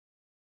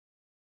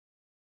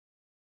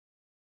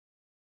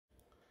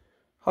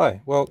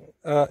Hi, well,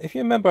 if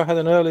you remember, I had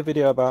an earlier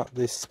video about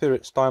this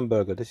Spirit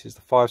Steinberger. This is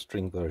the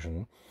 5-string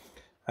version,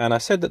 and I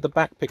said that the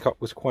back pickup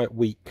was quite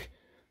weak.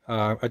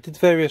 I did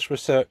various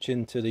research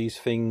into these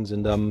things,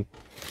 and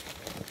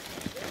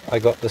I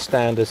got the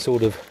standard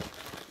sort of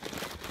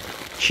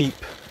cheap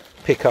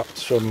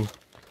pickups from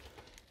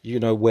you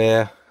know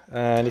where,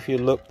 and if you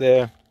look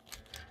there,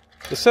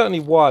 they're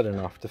certainly wide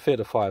enough to fit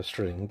a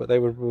 5-string, but they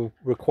would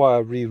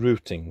require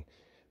rerouting.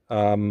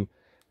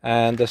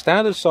 And the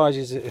standard size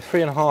is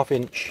 3.5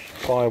 inch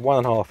by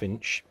 1.5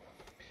 inch,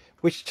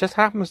 which just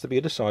happens to be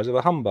the size of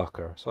a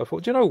humbucker. So I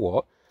thought, you know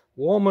what,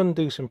 Warman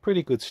do some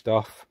pretty good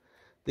stuff.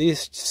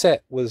 This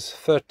set was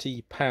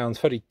 £30,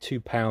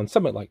 £32,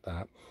 something like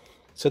that.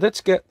 So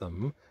let's get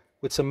them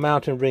with some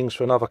mounting rings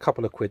for another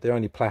couple of quid. They're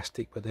only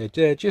plastic, but they're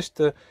there just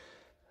to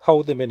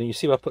hold them in. And you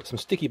see I put some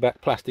sticky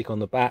back plastic on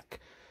the back.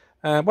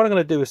 And what I'm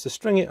going to do is to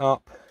string it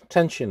up,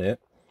 tension it,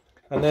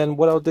 and then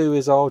what I'll do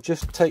is I'll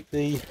just take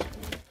the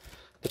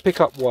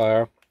pickup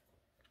wire,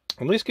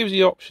 and this gives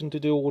you the option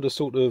to do all the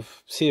sort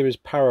of series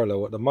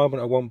parallel. At the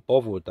moment I won't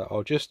bother with that.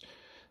 I'll just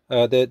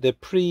they're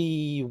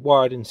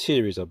pre-wired in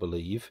series, I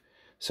believe,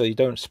 so you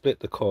don't split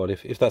the coil,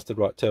 if that's the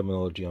right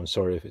terminology. I'm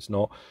sorry if it's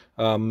not.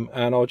 And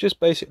I'll just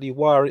basically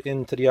wire it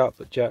into the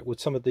output jack with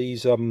some of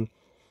these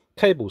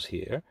cables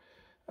here,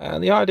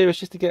 and the idea is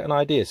just to get an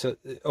idea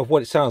of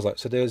what it sounds like.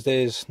 So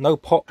there's no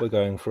pot we're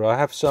going for. I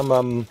have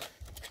some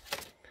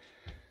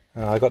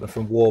I got them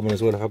from Warman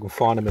as well, if I can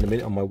find them in a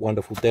minute on my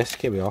wonderful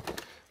desk. Here we are.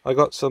 I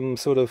got some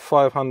sort of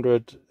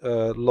 500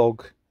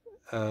 log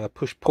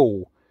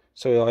push-pull,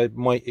 so I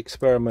might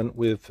experiment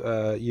with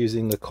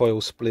using the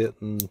coil split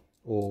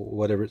or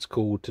whatever it's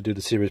called to do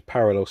the series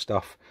parallel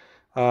stuff.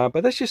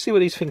 But let's just see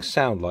what these things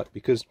sound like,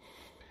 because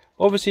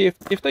obviously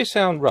if they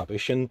sound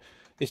rubbish, and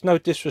it's no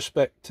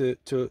disrespect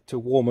to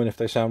Warman if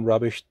they sound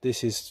rubbish,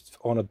 this is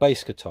on a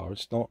bass guitar,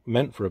 it's not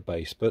meant for a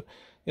bass, but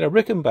you know,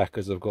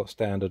 Rickenbackers have got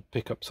standard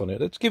pickups on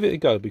it. Let's give it a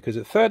go, because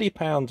at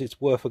 £30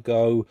 it's worth a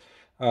go.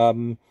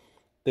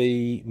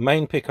 The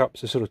main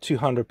pickups are sort of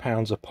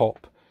 £200 a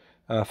pop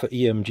for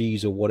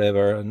EMGs or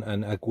whatever,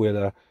 and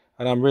Aguila,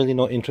 and I'm really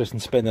not interested in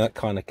spending that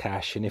kind of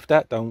cash. And if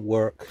that don't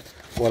work,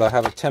 well, I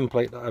have a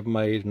template that I've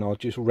made, and I'll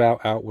just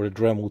route out with a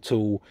Dremel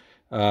tool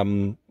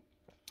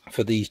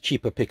for these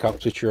cheaper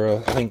pickups, which are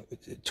I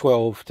think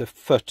 12 to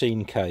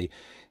 13k.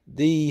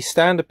 The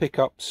standard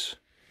pickups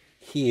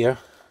here,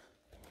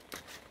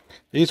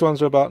 these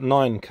ones are about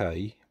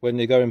 9k. When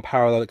they go in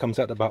parallel, it comes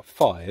out to about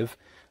 5.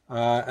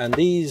 And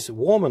these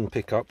Warman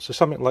pickups are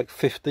something like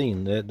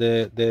 15.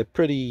 They're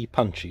pretty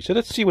punchy. So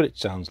let's see what it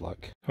sounds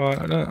like. All right,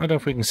 I don't know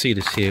if we can see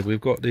this here.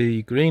 We've got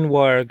the green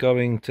wire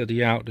going to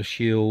the outer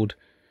shield,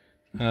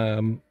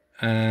 and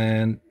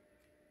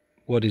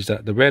what is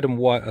that? The red and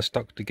white are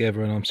stuck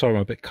together. And I'm sorry,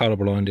 I'm a bit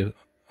colorblind.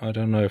 I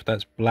don't know if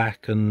that's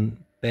black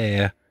and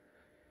bare.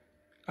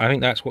 I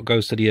think that's what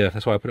goes to the earth.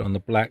 That's why I put it on the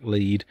black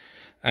lead.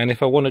 And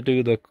if I want to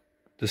do the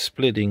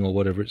splitting or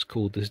whatever it's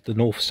called, the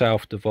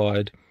north-south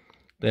divide,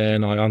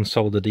 then I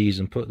unsolder these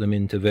and put them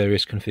into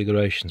various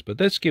configurations. But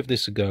let's give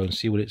this a go and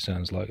see what it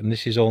sounds like. And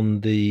this is on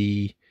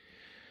the,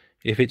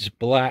 if it's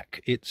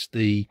black, it's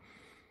the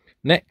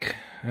neck,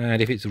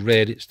 and if it's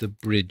red, it's the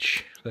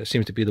bridge. That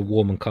seems to be the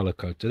Warman color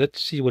code. So let's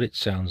see what it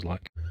sounds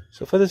like.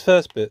 So for this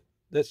first bit,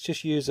 let's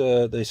just use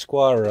the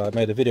Squire. I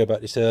made a video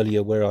about this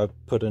earlier where I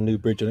put a new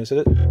bridge on it.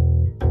 So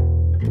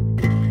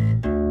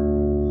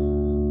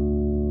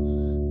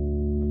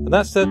and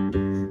that's the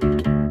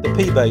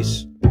P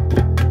bass.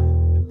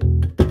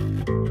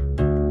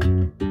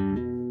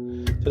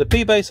 So the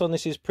P bass on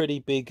this is pretty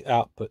big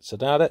output. So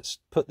now let's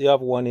put the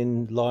other one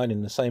in line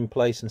in the same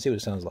place and see what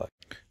it sounds like.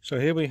 So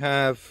here we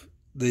have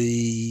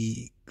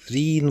the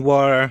green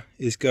wire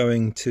is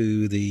going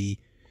to the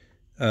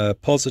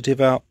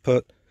positive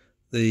output.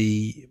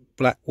 The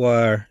black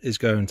wire is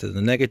going to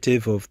the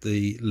negative of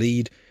the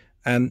lead.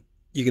 And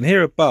you can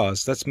hear a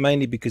buzz. That's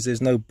mainly because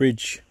there's no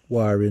bridge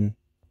wire in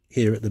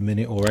here at the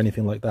minute or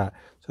anything like that.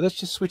 So let's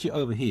just switch it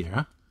over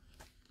here.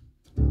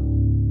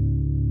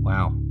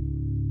 Wow.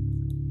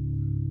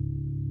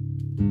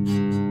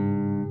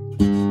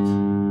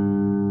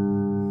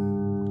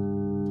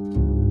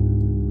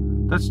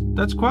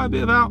 That's quite a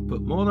bit of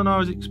output, more than I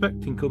was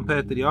expecting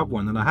compared to the other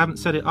one, and I haven't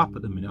set it up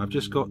at the minute. I've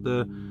just got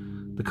the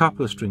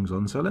couple of strings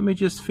on, so let me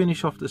just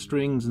finish off the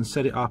strings and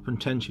set it up and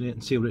tension it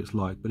and see what it's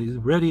like. But it's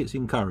ready, it's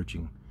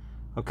encouraging.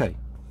 Okay,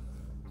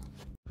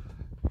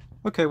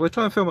 we'll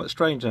try and film at a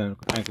strange angle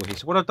here.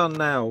 So what I've done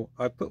now,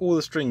 I've put all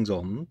the strings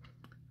on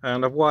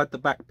and I've wired the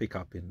back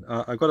pickup in.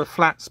 I've got a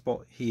flat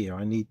spot here.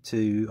 I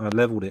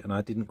leveled it and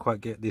I didn't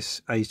quite get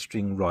this A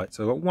string right.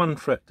 So I've got one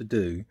fret to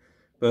do,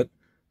 but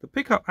the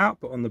pickup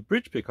output on the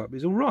bridge pickup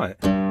is all right.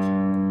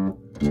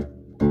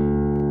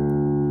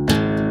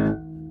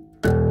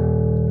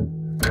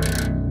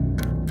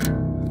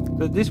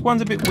 But this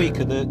one's a bit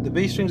weaker. The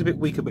B string's a bit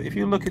weaker, but if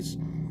you look, it's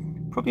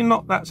probably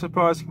not that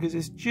surprising because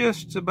it's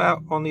just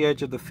about on the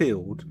edge of the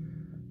field.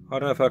 I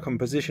don't know if I can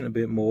position it a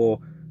bit more.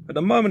 At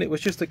the moment it was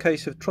just a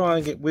case of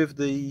trying it with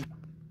the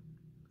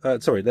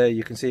sorry, there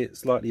you can see it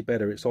slightly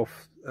better. It's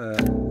off, but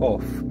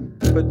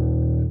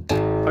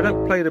I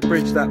don't play the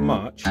bridge that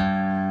much.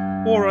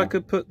 Or I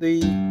could put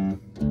the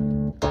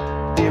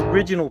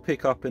original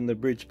pickup in the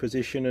bridge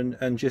position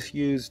and just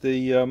use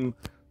the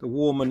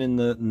Warman in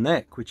the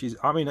neck, which is,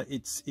 I mean,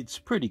 it's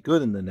pretty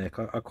good in the neck.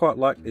 I quite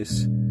like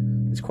this.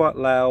 It's quite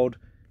loud.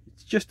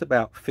 It's just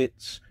about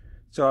fits.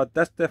 So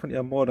that's definitely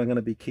a mod I'm going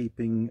to be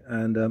keeping.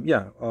 And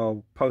yeah,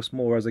 I'll post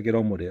more as I get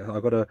on with it.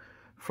 I've got to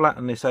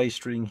flatten this A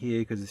string here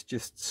because it's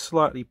just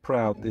slightly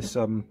proud, this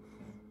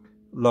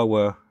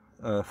lower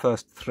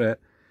first fret.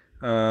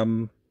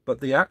 But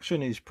the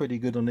action is pretty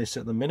good on this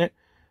at the minute.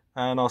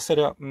 And I'll set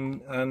it up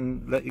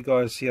and let you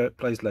guys see how it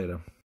plays later.